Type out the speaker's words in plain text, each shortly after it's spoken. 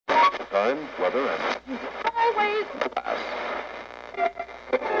time, weather, and always class.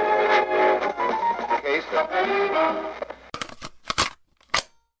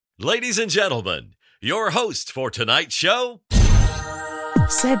 Ladies and gentlemen, your host for tonight's show,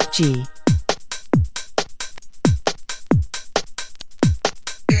 Seb G.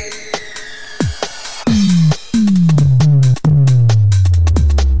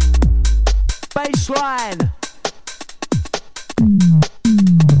 Baseline.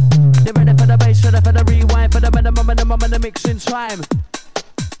 You ready for the bass, ready for the rewind, for the minimum and the mixing time.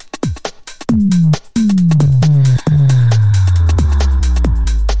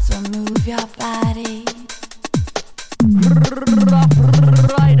 So move your body.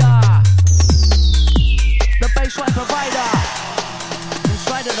 Rider, the baseline provider,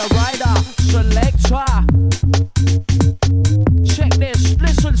 inside of the rider, selector. Check this,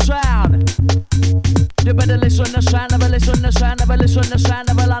 listen sound. You better listen the sound, never listen the sound, never listen the sound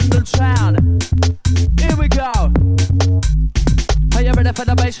of a London sound. Here we go. Are you ready for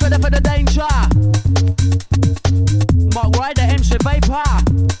the bass, ready for the danger? Mark Ryder, MC Vapor.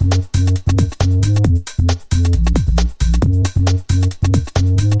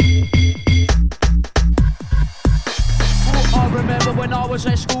 I remember when I was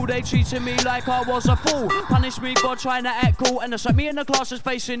at school, they treated me like I was a fool. Punished me for trying to act cool, and they sat me in the classes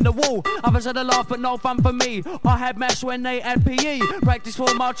facing the wall. Others had a laugh, but no fun for me. I had maths when they had PE. Practice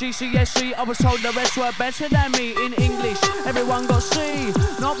for my GCSE. I was told the rest were better than me in English. Everyone got C,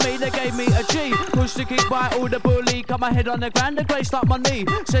 not me. They gave me a G. Pushed to kick by all the bully. Cut my head on the ground, the grey stuck my knee.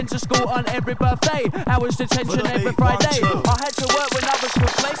 Sent to school on every birthday. Hours detention every Friday. I had to work when others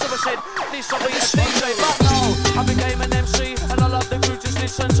could play, so I said, this will be a DJ. But no, I became an MC, and I love the crew. Just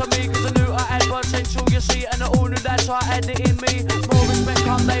listen to me, cause I knew I had potential, you see, and I all knew that, so I had it in me. More respect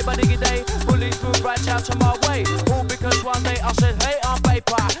come day by day. Bullies moved right out to my way. All because one day I said, hey, I'm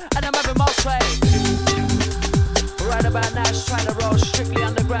Vapor, and I'm having my say. Right about now, it's trying to roll strictly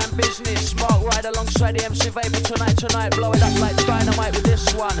underground business. Mark right alongside the MC Vapor tonight. Blow it up like dynamite with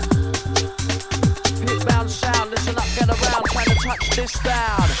this one. Hit bound sound, listen up, get around, trying to touch this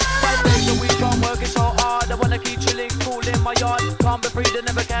down. 5 days a week I'm working so hard, I wanna keep chilling, cool in my yard. Can't be free, they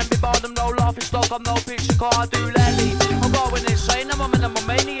never can be barred. I'm no laughing stock, I'm no picture car, I do lally. I'm going insane, I'm a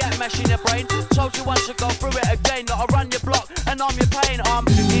maniac, mashing your brain. Told you once to go through it again, that I run your block and I'm your pain. I'm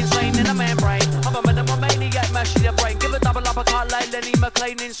insane in a membrane, I'm a maniac, mashing your brain. Give a double uppercut like Lenny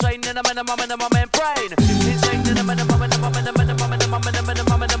McLean, insane in a membrane. Insane in a membrane.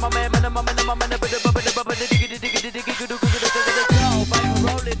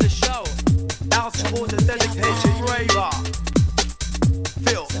 Rolling the show. Out to all the dedicated raver.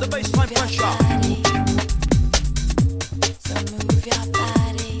 Feel the baseline pressure. So move your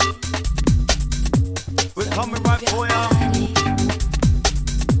body. We're coming right for ya.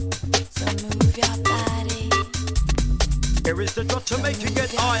 So move your body. Here is the drop to make you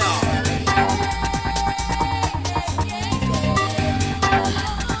get higher.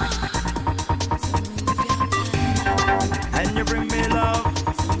 And you bring me love,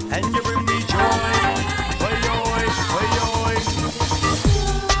 and you bring me joy. Oi, oi, oi, oi.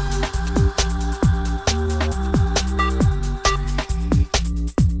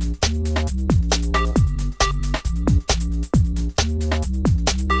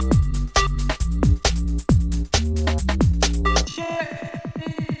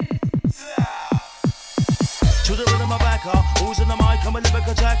 To the rhythm of backer, who's in the mic, I'm a lyric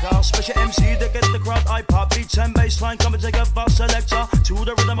attacker. Special MC that gets the crowd hyper. Beats and bassline, come and take a bus selector. To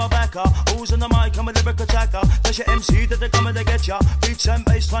the rhythm of backer, who's in the mic, I'm a lyric attacker. Special MC that they come and they get ya. Beats and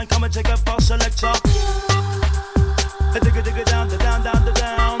bassline, come and take a bus selector. Digga down, the down, down, the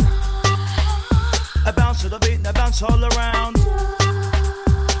down. I bounce to the beat and I bounce all around.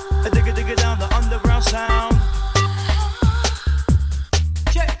 Digga down, the underground sound.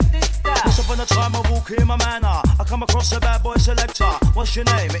 Once upon a time I walk in my manor, I come across a bad boy selector. What's your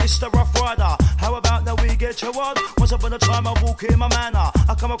name? It's the Rough Rider. How about now we get your word? Once upon a time I walk in my manor,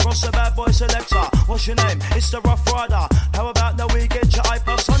 I come across a bad boy selector. What's your name? It's the Rough Rider. How about now we get your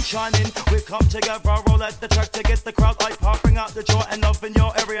hyper sun shining? We come together, roll at the track to get the crowd hyper. Bring out the joy and love in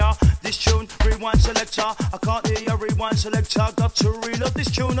your area. This tune, rewind selector. I can't hear your rewind selector. Got to reload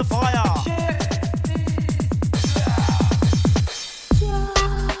this tune of fire.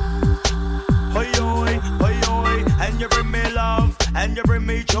 Oi, oi, oi, oi, and you bring me love, and you bring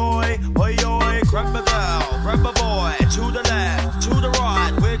me joy. Oi, oi, grab a girl, grab a boy. To the left, to the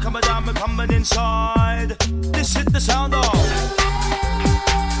right, we're coming down, we're coming inside. This is the sound of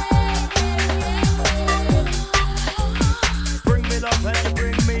bring me love and you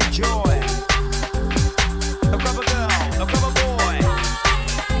bring me joy. Grab a girl, grab a boy.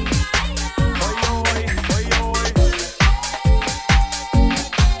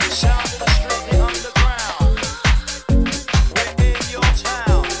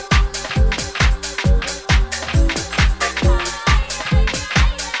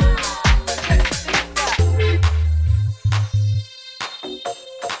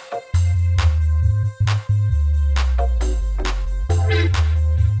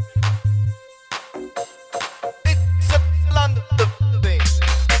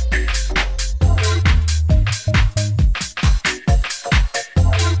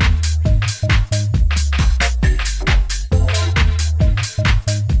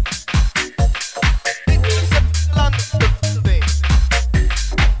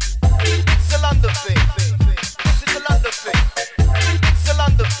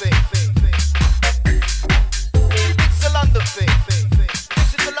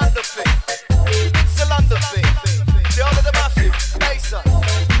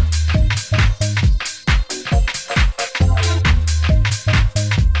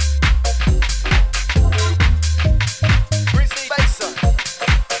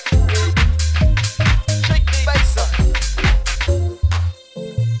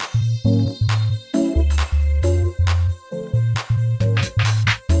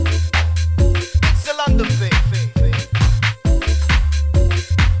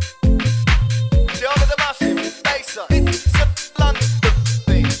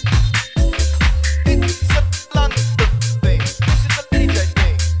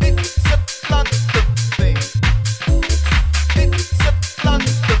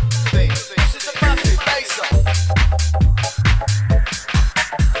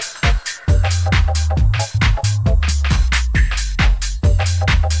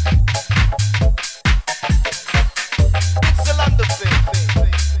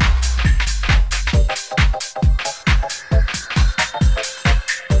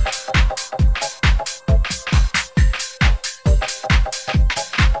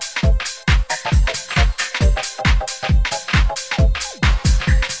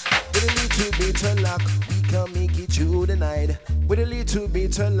 little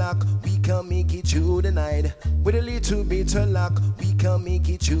bit of luck, we can make it through the night. With a little bit of luck, we can make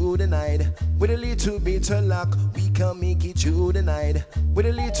it through the night. With a little bit of luck, we can make it through the night. With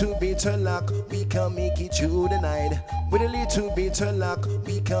a little bit of luck, we can make it through the night. With a little bit of luck,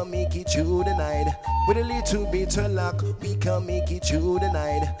 we can make it through the night. With a little bit of luck, we can make it through the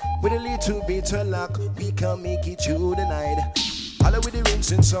night. With a little bit of luck, we can make it through the night. Holla with the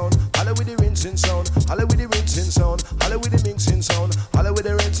rinsing sound, holla with the rinsing sound, holla with the rinsing sound, holla with the mixing sound, holla with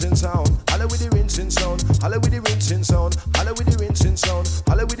the rinsing sound, holla with the rinsing sound, holla with the rinsing sound, holla with the rinsing sound,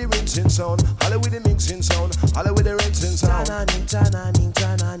 holla with the rinsing sound, holla with the mixing sound, holla with the rinsing sound.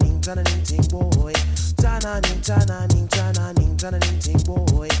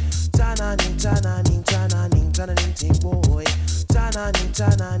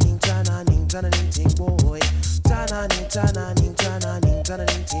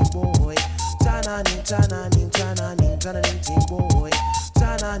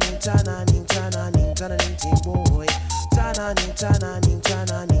 Ting boy, ting boy,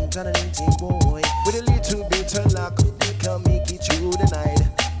 ting boy. With a little bit of luck, we can make it through the night.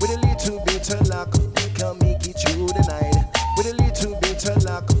 With a little bit of luck, we can make it through the night. With a little bit of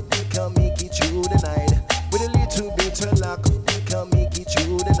luck, we can make it through the night. With a little bit of luck, we can make it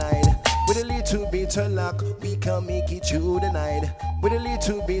through the night. With a little bit of luck, we can make it through the night. With a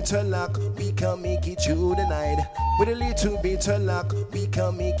little bit of luck, we can make it through the night. With a little bit of luck, we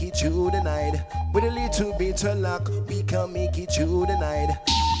can make it through the night. With a little bit of luck, we can make it through the night.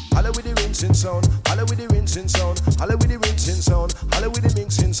 Holla with the rinsing sound, holla with the rinsing sound, holla with the rinsing sound, holla with the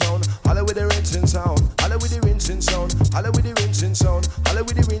mixing sound, holla with the rinsing sound, holla with the rinsing sound, holla with the rinsing sound, holla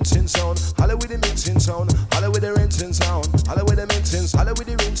with the rinsing sound, holla with the mixing sound, holla with the rinsing sound, holla with the mixing, holla with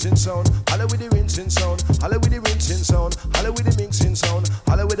the rinsing sound, holla with the rinsing sound, holla with the rinsing sound, holla with the mixing sound,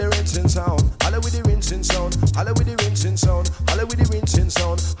 holla with the rinsing sound, holla with the rinsing sound, holla with the rinsing sound, holla with the rinsing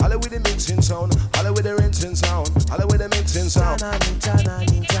sound, holla with the mixing sound, holla with the rinsing sound, holla with the mixing sound.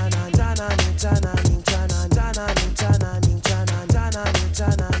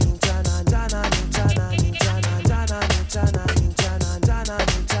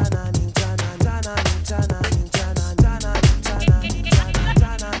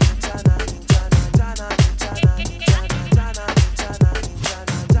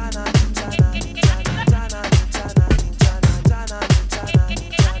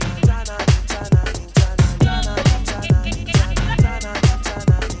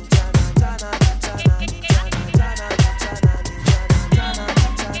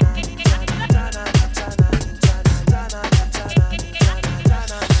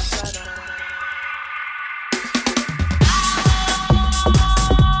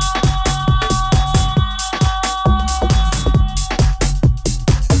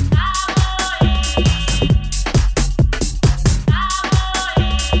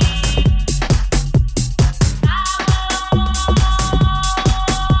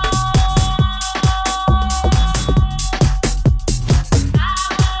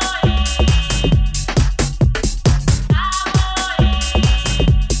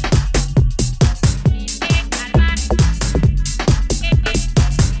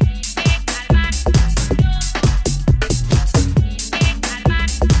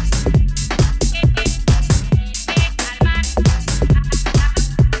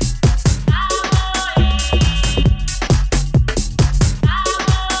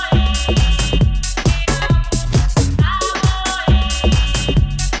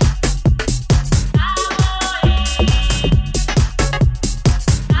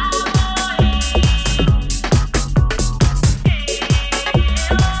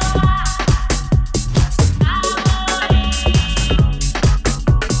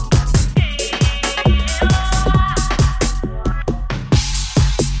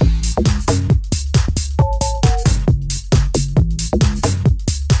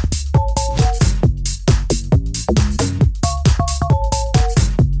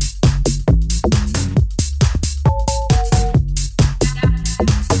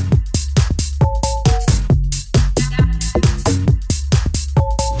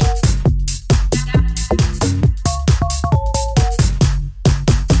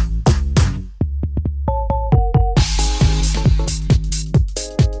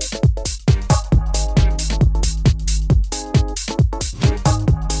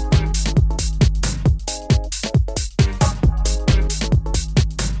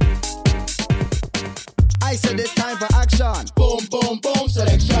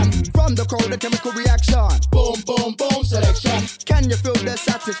 the chemical reaction. Boom, boom, boom, selection. Can you feel the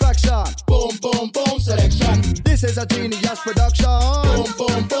satisfaction? Boom, boom, boom, selection. This is a genius production. Boom,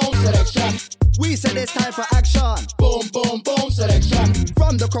 boom, boom, selection. We said it's time for action. Boom, boom, boom, selection.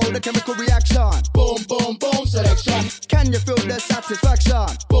 the crowd, the chemical reaction. Boom, boom, boom, selection. Can you feel the satisfaction?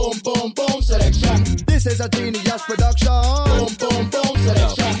 Boom, boom, boom, selection. This is a genius production. Boom, boom, boom,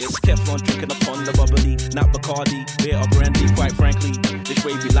 selection. It's Teflon drinking upon the bubbly, not Bacardi, beer or brandy. Quite frankly, this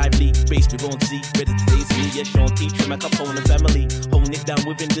rave be lively, bass we won't see. Ready to taste me, yes, Sean T. Trim my Capone and family, holding it down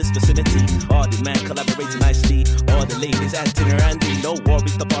within this vicinity. All the man collaborating nicely. All the ladies acting Randy. No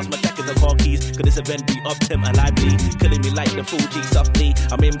worries to pass my jack in the car keys. Could this event be up, Tim and lively? Killing me like the Fuji softly.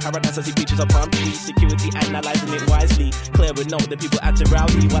 I'm in paradise, I see beaches of palm trees. Security analyzing it wisely. Clearing out the people acting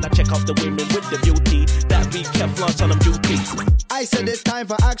rowdy while I check out the women with the beauty. That be Kevlar's on them duty. I said it's time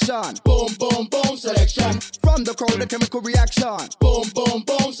for action. Boom, boom, boom, selection. From the crowd, the chemical reaction. Boom, boom,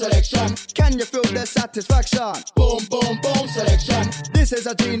 boom, selection. Can you feel the satisfaction? Boom, boom, boom, selection. This is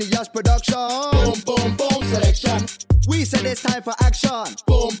a genius production. Boom, boom, boom, selection. We said it's time for action.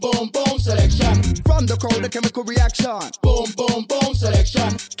 Boom, boom, boom, selection. From the crowd, the chemical reaction. Boom, boom, boom,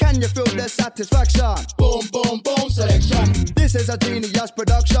 selection. Can you feel the satisfaction? Boom, boom, boom, selection. This is a genius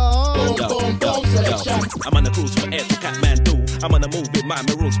production. Boom, boom, boom, selection. I'm on a cruise for air to Kathmandu. I'm on a move with my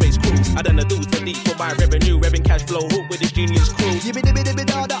maroon space cruise. I done a do for deep for my revenue. Revving cash flow hook with this genius crew.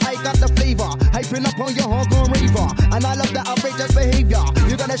 Yibby-dibby-dibby-da-da, I got the flavor. Hyping up on your hardcore raver. And I love the outrageous behavior.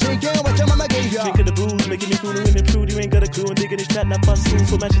 You gotta shake it what your mama gave ya. Drinking the booze, making me feel the women prude. You ain't got a clue. I'm digging this chat, that bus school.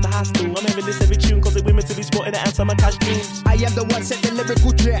 So Manchester High School. I'm having this every tune. Cause the women to be sporting the answer my cash dreams. I am the one set the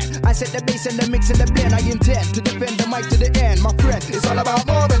lyrical trend. I set the bass and the mix and the blend. I intend to defend the mic to the end. My friend, it's all about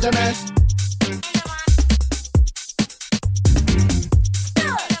more Benjamins.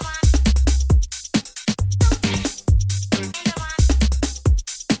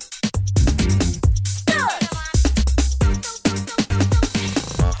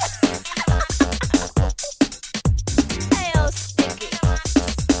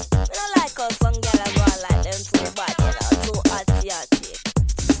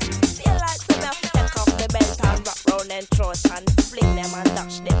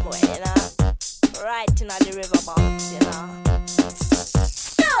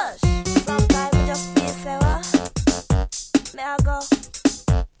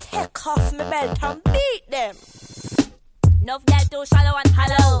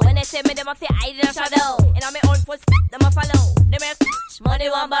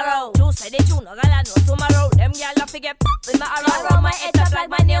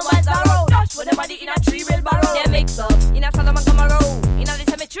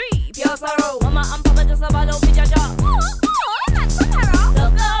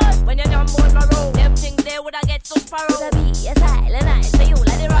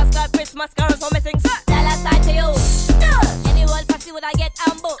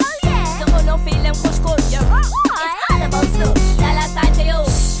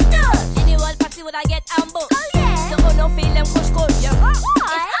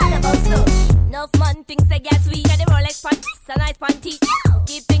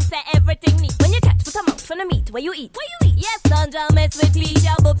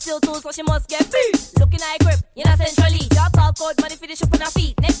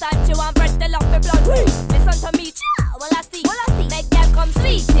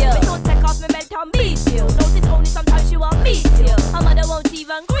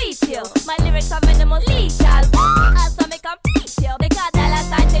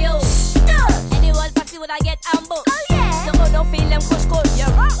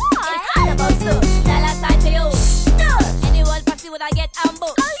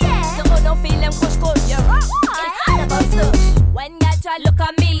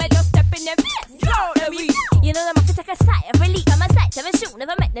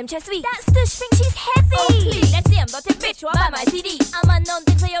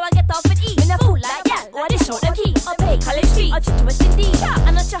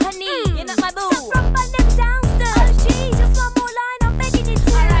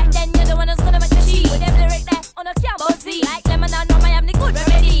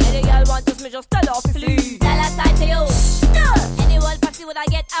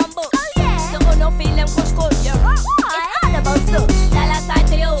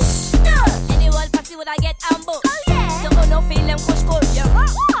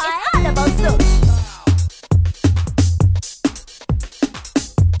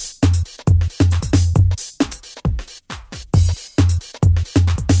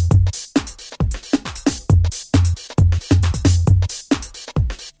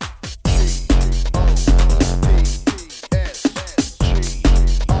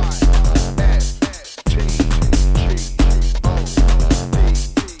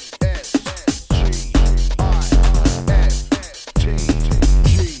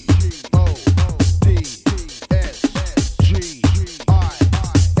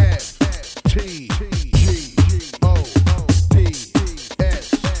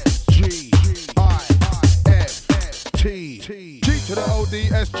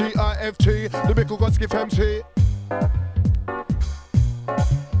 FT, lyrical gods give MC.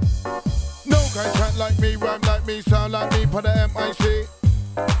 No guy chat like me, rhyme like me, sound like me, for the MIC.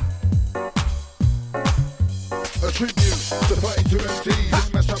 A tribute to 32 MCs,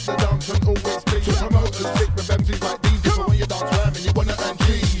 smash up the dance and always please. To promoters, stick with MCs like these, even when you dance rhyme and you wanna earn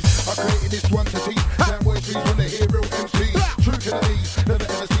G's. I created this one to teach, damn boys please when they hear real MCs. True to the knees, never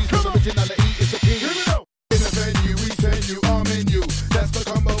ever cease, cause originality is the key. In a venue, we send you our menu. That's the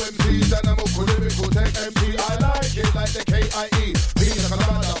combo MCs, animal, lyrical, tech MC. I like it like the KIE, P like a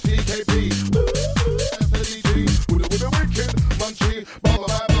Lamada, CKP. SLEG, with a wicked munchie,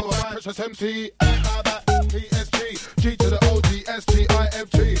 bye, precious MC. PSG, G to the OG,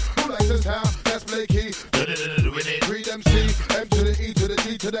 STIFT. Who likes this sound? That's Blakey. Read MC, M to the E to the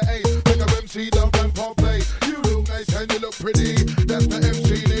G to the A. Pick up MC, don't run pop play. You look nice and you look pretty. That's the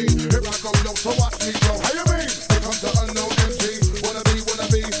MC need. If I go low, so watch me go. How you mean? Here comes the unknown MC. Wanna be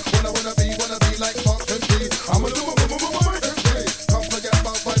like Fox MC. I'm a little MC. Can't forget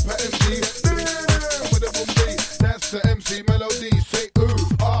about Viper MC. With a boom B. That's the MC melody. Say ooh,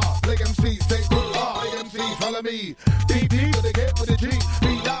 ah, like MC. Say ooh, ah, like MC. Follow me. DD with the K with the G.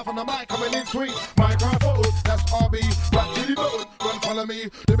 Be live on the mic, coming in sweet. Microphone, that's RB. Rap Gilly Bone, run follow me.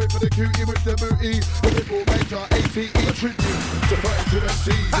 The bit for the cutie with the booty. The bit for major ACE. A tribute to 32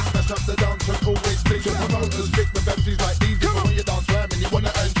 MCs. Smash up the dance and always please. Your promoters stick with MCs like these. Even when you dance rhyme and you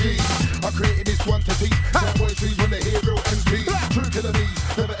wanna earn G's. I created this one to teach. Damn boys please when they hear real MCs. True to the knees,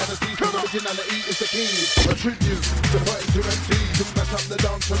 never ever cease. Cause originality is the key. A tribute to 32 MCs. Smash up the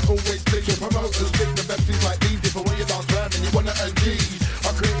dance and always please. Your promoters stick with MCs like these. Even when you dance rhyme and you wanna earn G's.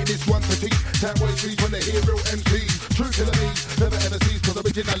 I created this one to teach. Damn boys please when they hear real MCs. True to the knees, never ever cease. Cause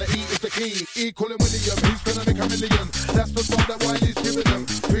originality is the key. Equal and William, he's gonna make a million. That's the song that Wiley's giving them.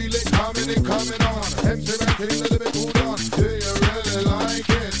 Feel it coming in, coming on. MC ranking, the limit pulled on. Do you really like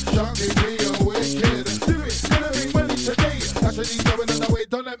it? Shocking me, you're wicked. Do it, gonna be ready today. Actually going on the way,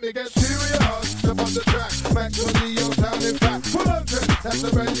 don't let me get serious. Step on the track, Max on Leo sounding fat. Full on trend, that's the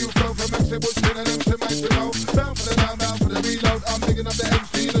brand new flow from MC Bushkin and MC Maximo. Bound for the down, bound for the reload. I'm digging up the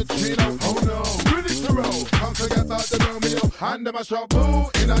MC, the Chino. Oh no, ready to roll. Can't forget about the Romeo. And the mash up, boo,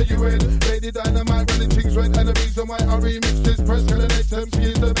 in how you in. Lady Dynamite, running things red. And the reason why I remix this press. Cause the next MC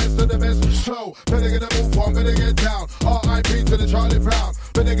is the best of the best. So, better get a move on, better get down. R.I.P. to the Charlie Brown.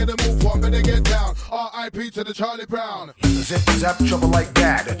 Better get a move on, better get down. R.I.P. to the Charlie Brown. Zip, zap, trouble like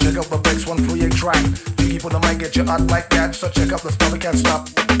that. Check out the Bex 138 track. You keep on the mic, get you out like that. So check out the style, can't stop.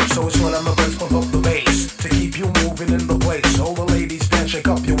 So it's when I'm the Bex, pump up the bass. To keep you moving in the place. All the ladies dance, shake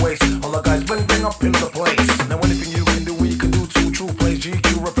up your waist. All the guys bring up in the place. Now anything you can do, we can do too. True plays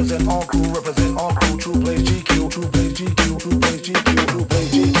GQ, represent all crew, represent all crew. True plays GQ, true plays GQ, true plays GQ, true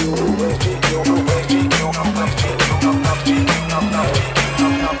plays GQ, true plays GQ, true plays GQ, knock knock GQ, knock knock GQ, knock knock GQ,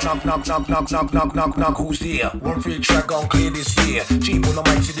 knock. Who's there? One free track on clear this year. Cheap on the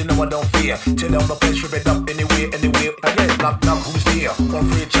mic, so they know I don't fear. Tear down the place, rip it up anywhere. Again, knock, who's there? One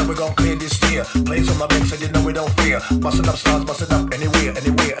free track, we gon' clear this year. Plays on the mix, so they know we don't fear. Bustin' up stars, bustin' up anywhere. Get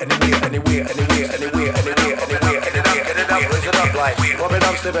it up like pump it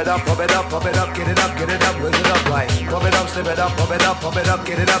up, slip it up, pump it up, get it up, raise it up like pump it up, slip it up, pump it up,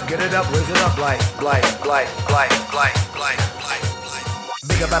 get it up, raise it up like.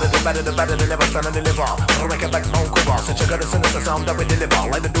 Bigger, better, the never trying to deliver. I'll make it back on cover. So check out the sinister sound that we deliver.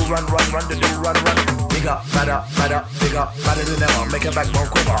 Like the do run, the do run. Bigger, better, than ever. Make it back on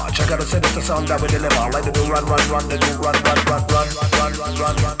cover. Check out the sinister sound that we deliver. Like the do run, the do run.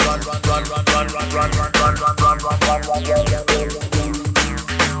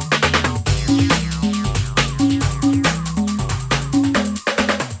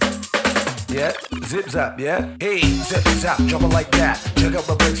 Yeah, zip zap, yeah. Hey, zip zap, drop it like that. Check out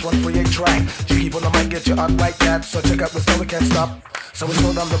the Bex 138 track. You keep on the mic, get you out like that. So check out the style, we can't stop. So we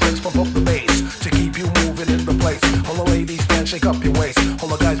slow down the Bex, pump up the bass to keep you moving in the place. All the ladies dance, shake up your waist. All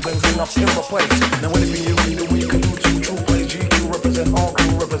the guys bring up in the place. Now anything you can do, we can do too. True plays GQ, represent all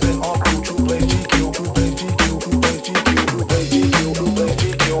crew, True plays GQ, true plays GQ, true plays GQ, true plays GQ, true plays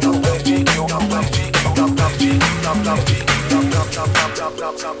GQ, true plays GQ, knock knock GQ, knock knock GQ, knock knock GQ,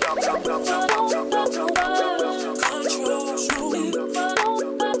 knock knock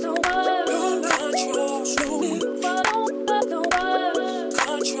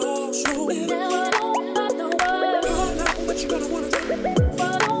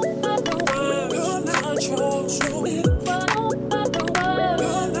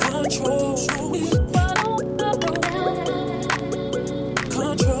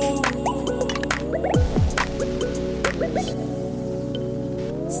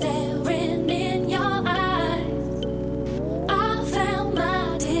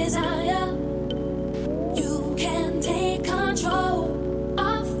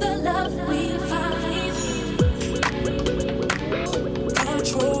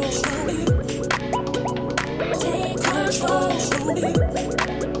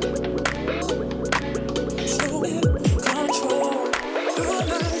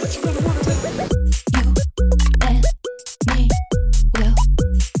Control.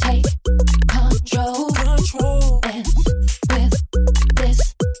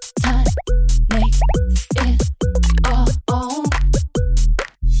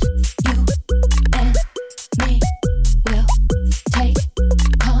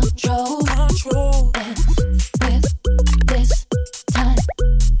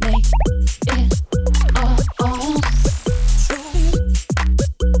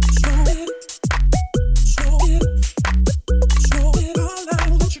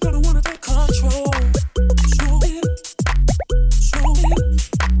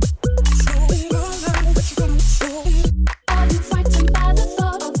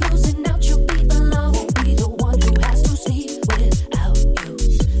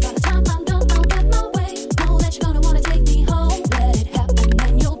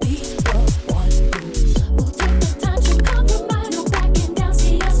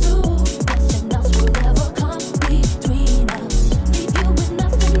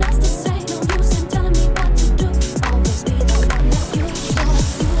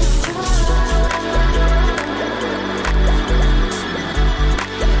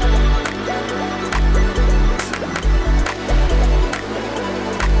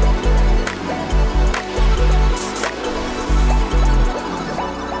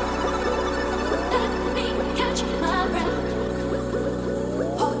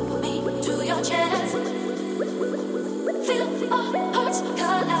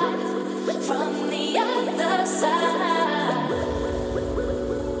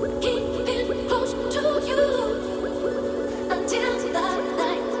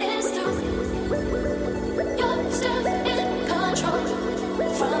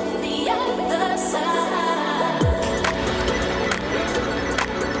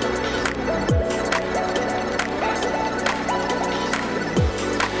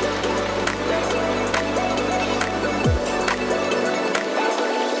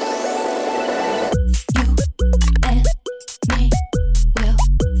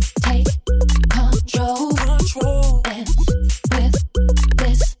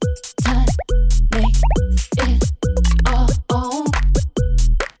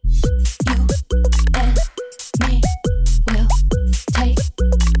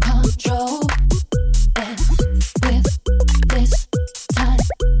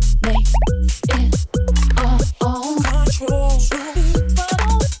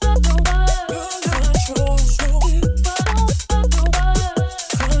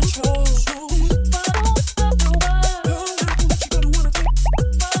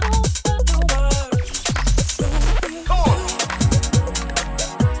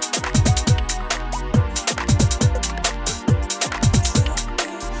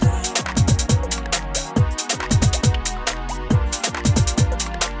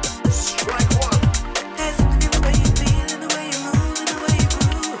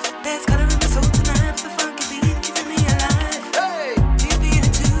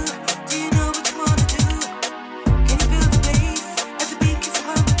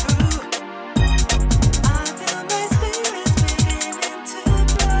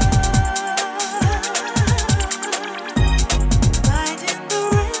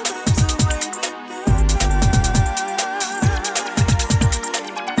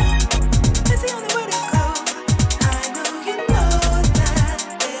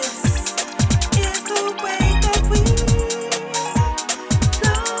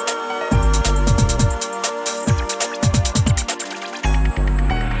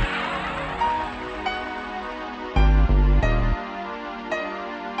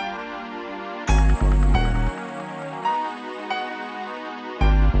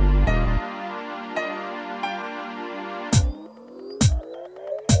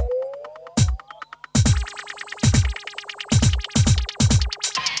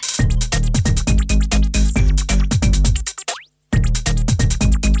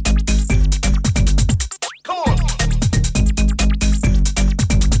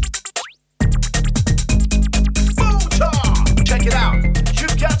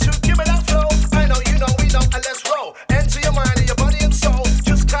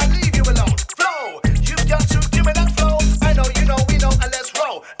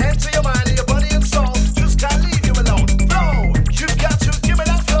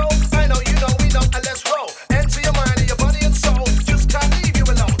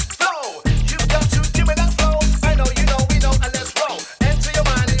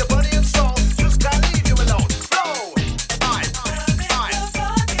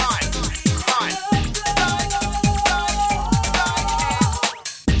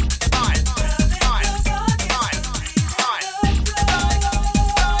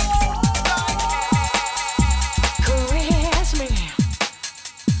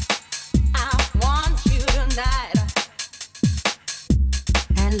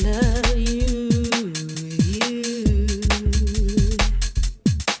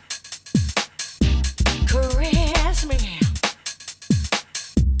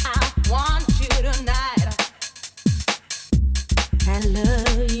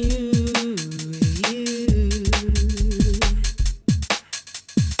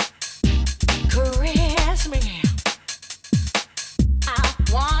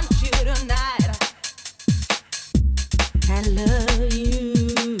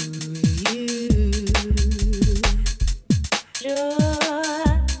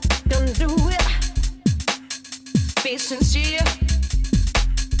 Be sincere.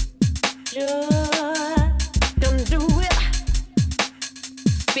 Don't do it.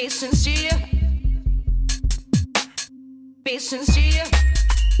 Be sincere. Be sincere.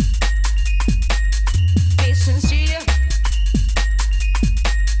 Be sincere.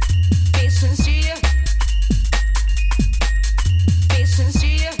 Be sincere. Be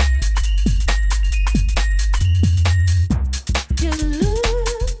sincere. Just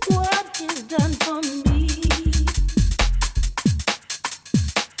look what he's done for me.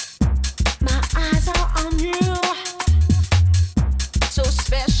 My eyes are on you. So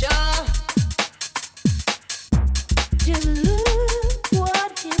special. Just look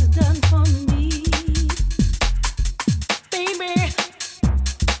what he's done for me. Baby,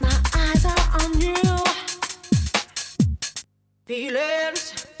 my eyes are on you. Feelings.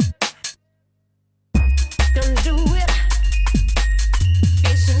 Don't do it.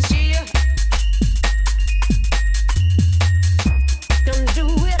 Be sincere. Don't do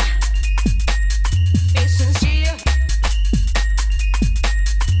it. Be sincere.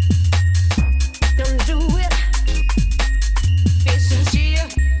 Don't do it. Be sincere.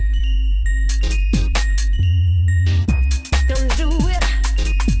 Don't do it.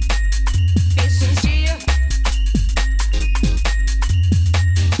 Be sincere.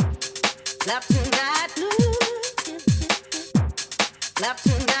 Love tonight. Love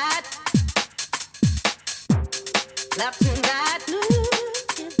tonight. Love tonight.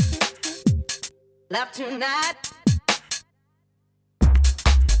 Love tonight. Love tonight.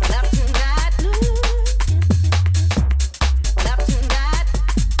 Love tonight.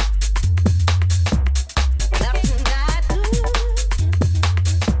 Love tonight.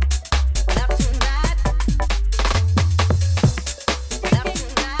 Love tonight. Love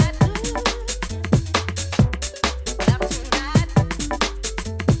tonight. Love tonight.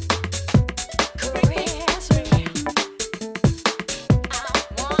 Caress me. I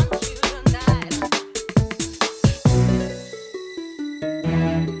want you tonight.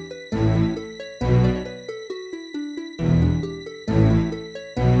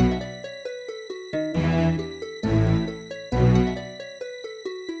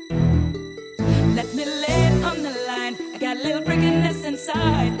 Let me lay it on the line. I got a little freakiness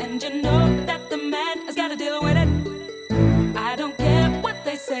inside, and you know that the man has got to deal with it. I don't care what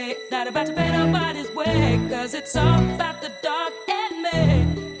they say, not about to pay nobody's way, cause it's all about the dog and me.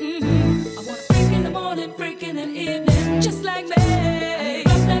 I want a freak in the morning, freak in the evening, just like me. I need a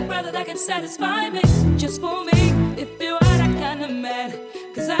roughneck brother that can satisfy me, just for me. If you are that kind of man,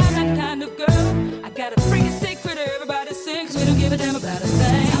 cause I'm that kind of girl. I got a freaking secret everybody sing, cause we don't give a damn about a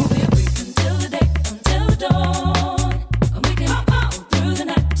thing. I'll be a freak until the day, until the dawn. And we can hop through the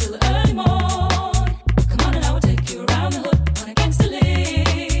night till the early morn. Come on and I will take you around the hood on a gangster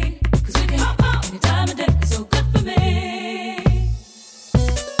league. Cause we can hop any time of day, it's so good for me.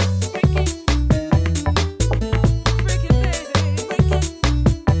 Freaky, freaky baby, freaky.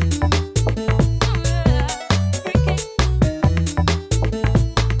 Oh yeah, freaky.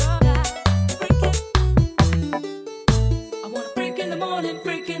 Oh yeah, freaky. I want a freak in the morning,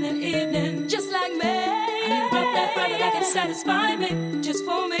 freak in the evening, just like me. I need a roughneck brother that can satisfy me, just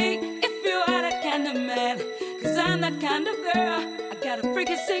for me. If you are that kind of man, cause I'm that kind of girl. I got a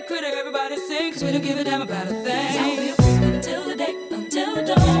freaky secret everybody sing, cause we don't give a damn about a thing. I'll be a freak until the day, until the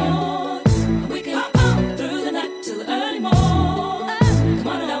dawn. And we can hop through the night till the early morn. Come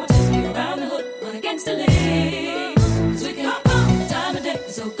on and I will take you around the hood on a gangster league. Cause we can hop any time of day,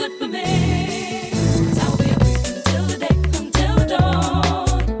 it's so good for me. Cause I will be a freak until the day, until the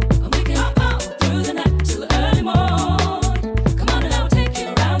dawn. And we can hop through the night till the early morn. Come on and I will take you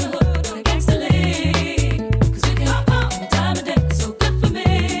around the hood on a gangster league. Cause we can hop any time of day, it's so good for me.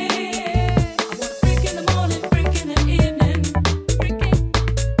 I want a freak in the morning, freak in the evening, freaky.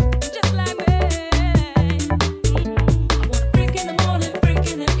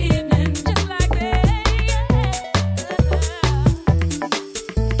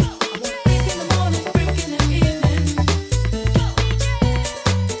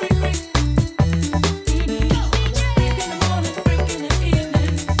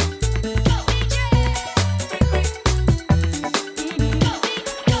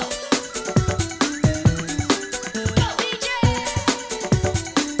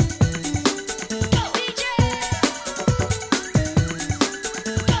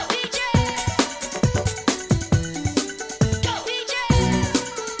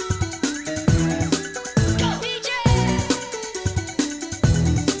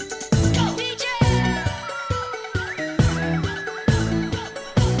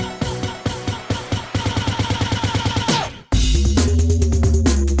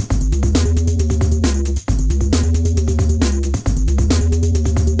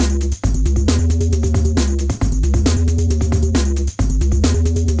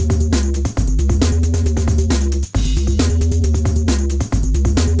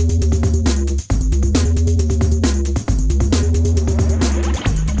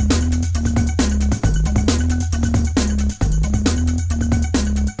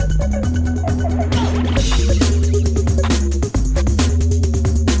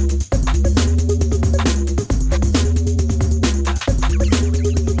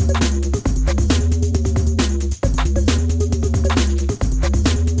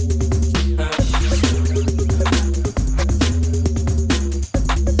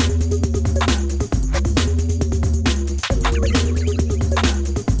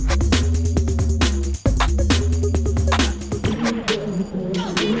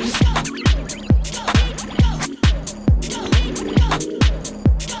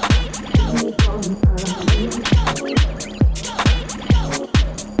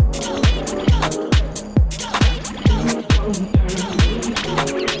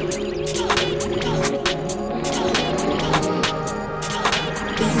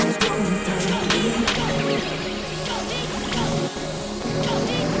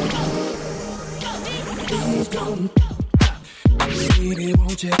 don't. Baby,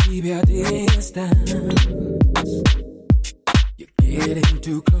 won't you keep your distance? You're getting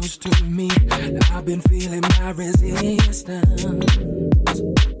too close to me. I've been feeling my resistance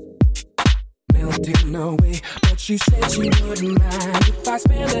melting away, but she said she wouldn't mind if I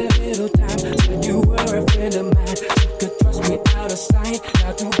spend a little time. Said you were a friend of mine. She could trust me out of sight.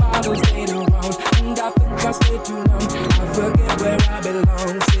 Now 2 bottles later on, and I think I stayed too long. I forget where I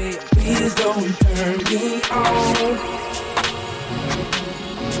belong. Say, please don't turn me on.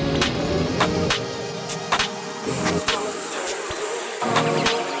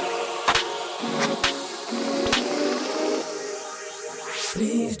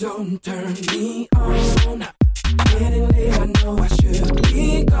 Please don't turn me on. Getting late, I know I should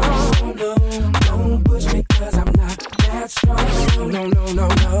be gone. No, don't push me 'cause I'm not that strong. No, no, no, no.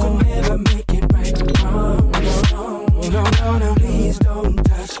 Could never make it right. No, no, no, no. Please don't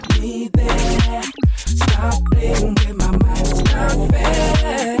touch me there. Stop playing with my mind. It's not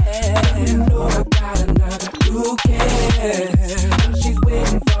fair. You know I got another. Who cares? She's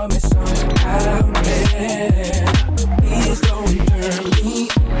waiting for me somewhere out there. Please don't turn me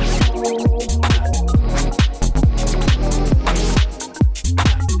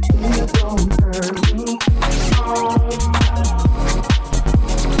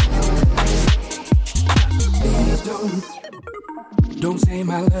Don't say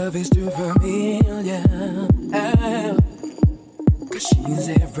my love is too familiar, 'cause she's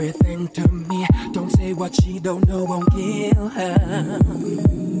everything to me. Don't say what she don't know won't kill her.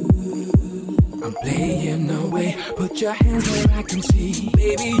 I'm playing away. Put your hands where I can see.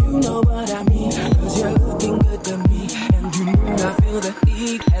 Baby, you know what I mean. 'Cause you're looking good to me. And you know I feel the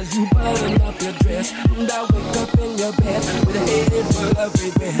heat as you button up your dress. And I wake up in your bed with a head full of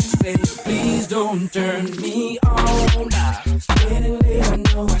regret. Say, please don't turn me on. It's getting late, I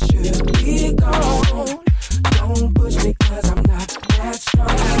know I should be gone. Don't push me 'cause I'm not that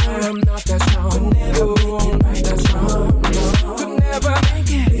strong. I'm not that strong. Could never make it right, that strong. No. Could never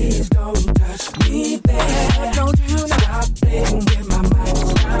make it. Please don't touch me there. Don't you stop playing with my mind.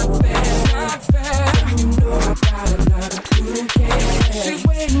 It's not fair. It's not fair. You know I got another. Who cares? She's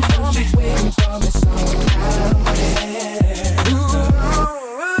waiting for me. She's waiting for me somewhere out there.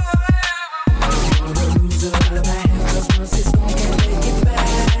 Gonna lose a love I have 'cause once it's gone, can't take it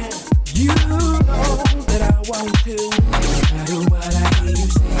back. You know that I want to. No matter what I hear you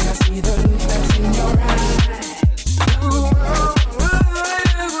say, I see the look that's in your eyes.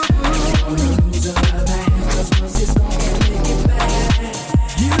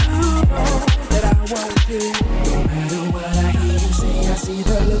 No matter what I hear you say, I see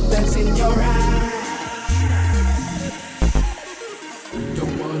the look that's in your eyes.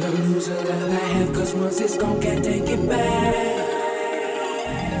 Don't wanna lose a love I have, 'cause once it's gone, can't take it back.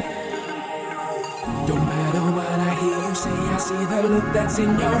 Don't matter what I hear you say, I see the look that's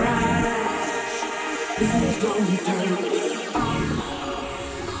in your eyes. Please don't turn me on.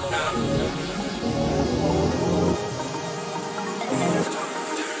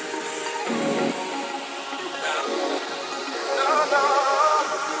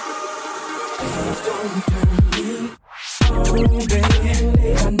 Don't turn me on, baby.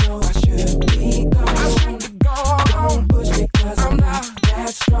 I know I should be gone. I should be gone. Don't push me 'cause I'm not that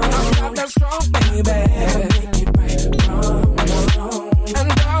strong. I'm not that strong, baby. Make it right from wrong.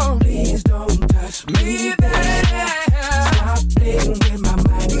 And don't, please don't touch me there. Stop playing with my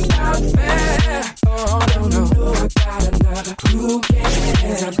mind. It's not fair. Oh, no, no. You know I got another. Who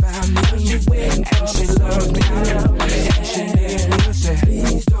cares about me? She's waiting and she loves me now. And she never said,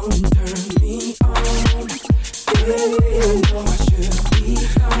 please don't turn me on. I know I should be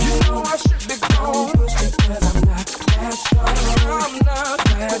gone. You know I should be gone. Push me 'cause I'm not that strong. I'm not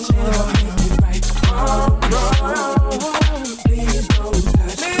that strong. Make it right from wrong. Please don't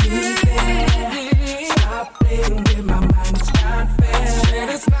touch me there. Stop playing with my mind. It's not fair.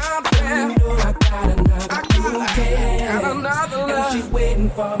 It's not fair. You know I got another. Who cares? Got another love. And she's waiting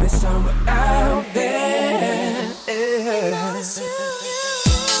for me somewhere out there.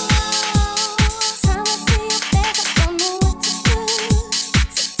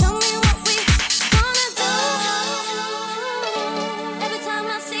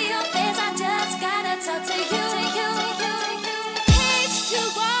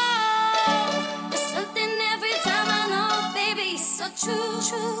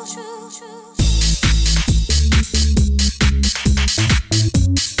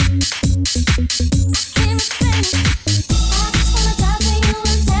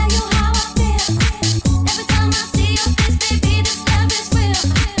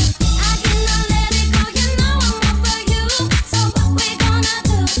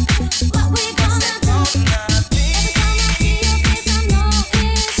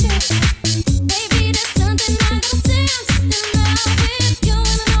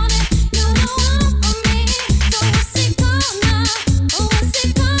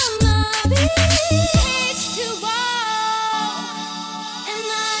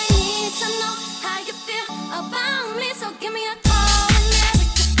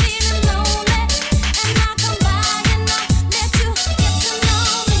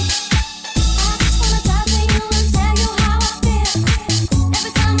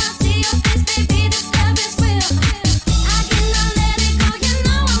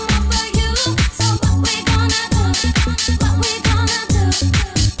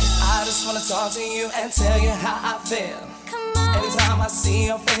 to you and tell you how I feel. Every time I see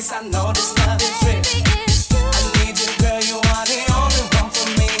your face, I know this love is real. I need you, girl, you are the only one for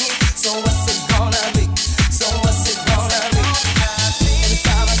me. So what's it gonna be? So what's it gonna be? Every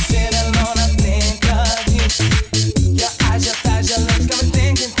time I sit alone, I think of you. Your eyes, your thighs, your lips got me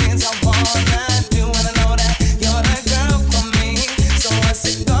thinking things I wanna do. And I know that you're the girl for me. So what's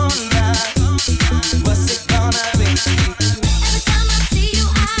it gonna be? Every time I see you,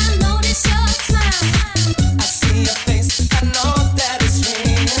 I notice your smile. I see your face, I know that it's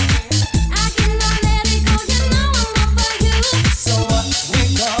real. I cannot let it go, you know I'm up for you. So what we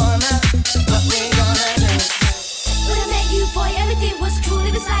gonna do? When I met you, boy, everything was cool,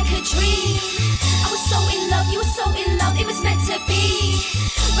 it was like a dream. I was so in love, you were so in love, it was meant to be.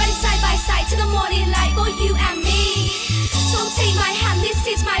 Running side by side to the morning light for you and me. So take my hand, this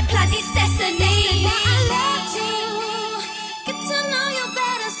is my plan, it's destiny. I loved you, get to know you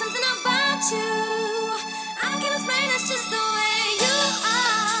better, something about you. I can't explain, it's just the way you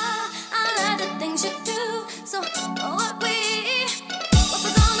are. I love the things you do, so what we're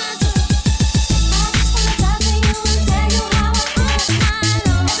gonna do? I just wanna talk to you and tell you how I feel, my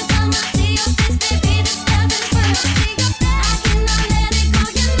love. Every time I see your face, baby, this love is real. I cannot let it go,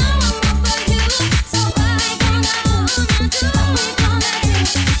 you know I'm up for you. So what we gonna do? What we gonna do?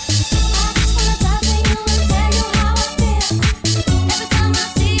 I just wanna talk to you and tell you how I feel. Every time I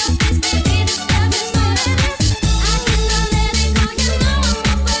see your face, baby, this love is real. I cannot let it go, you know I'm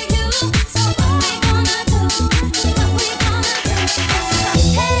up for you. So what we gonna do? What we gonna do?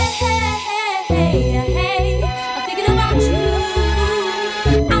 Hey, hey, hey, hey, hey, I'm thinking about you.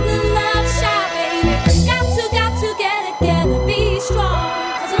 I'm the love shy, baby. Got to get it together, be strong.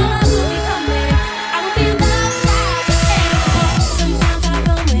 'Cause all love will be coming. I will be love shy. Sometimes I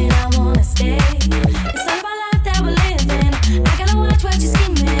go when I wanna stay. It's all about life that we're living. I gotta watch what you're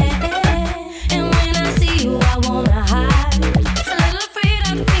scheming. And when I see you, I wanna hide. A little afraid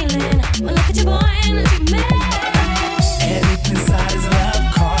of the feeling. Well, look at your boy and the man. And deep inside is love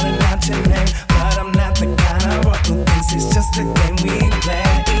calling out your name. But I'm not the kind of rock who thinks it's just a game we play.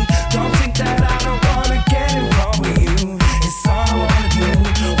 Don't think that I don't wanna get involved with you. It's all I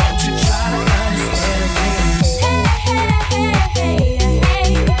wanna do. Won't you try to understand me? Hey, hey, hey, hey, hey,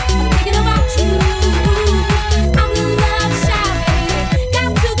 I'm thinking about you. I'm the love shy, baby.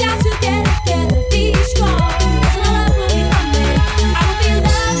 Got to get it together, be strong. 'Cause all love will be coming. I will be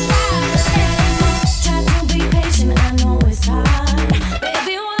love shy. Try to be patient, I know it's hard, but it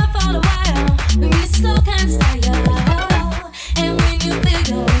be worth all the while. When you slow kind of style, and when you feel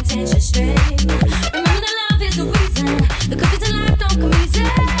your intention straight, remember that love is the reason. The cookies in life don't come easy.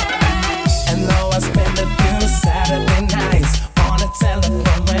 And though I spend a few Saturday nights on the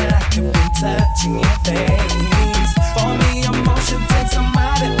telephone when I could be touching your face. For me, emotion takes a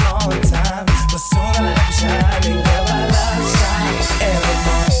mighty long time, but soon the light will shine and girl, I love shine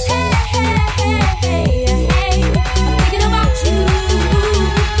evermore. Hey, hey, hey, hey, hey, I'm thinking about you.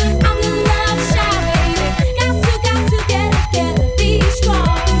 I'm the love shy, baby. Got to get it together, be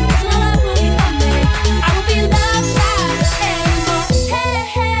strong. 'Cause all love will be coming. I will be love shy anymore. Hey,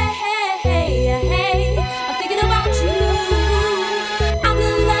 hey, hey, hey, hey, I'm thinking about you. I'm the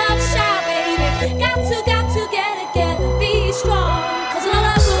love shy, baby. Got to get it together, be strong. 'Cause all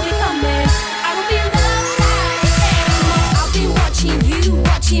love will be coming. I will be love shy anymore. I've been watching you,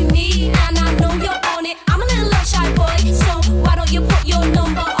 watching me, and I know you're on it. I'm a little love shy boy, so why don't you put your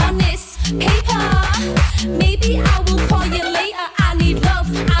number on this paper? Maybe I will call you later. I need love,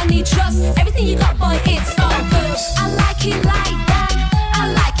 I need trust. Everything you got, boy, it's all good. I like it like that, I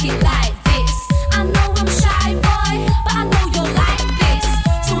like it like this. I know I'm shy boy, but I know you're like this.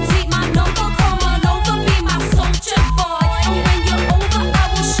 So take my number, come on over, be my soldier boy. And when you're over, I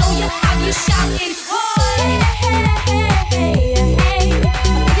will show you how you shout it, boy. Hey, hey, hey, hey, hey,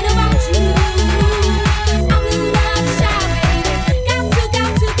 I'm thinking about you. I'm the love shy, baby. Got to get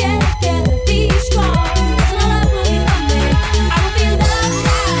it together, be strong. 'Cause all love will be coming. I will be love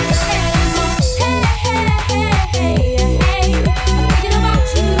shy anymore. Hey, hey, hey, hey, hey, I'm thinking about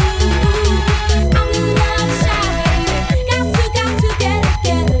you. I'm the love shy, baby. Got to get it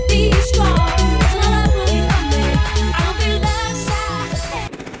together, be strong. 'Cause all love will be coming. I will be love shy.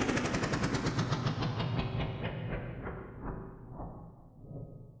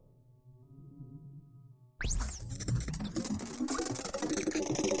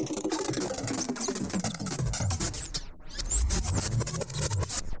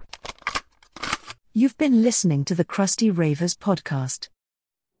 You've been listening to the Crusty Ravers podcast.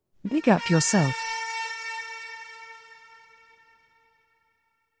 Big up yourself.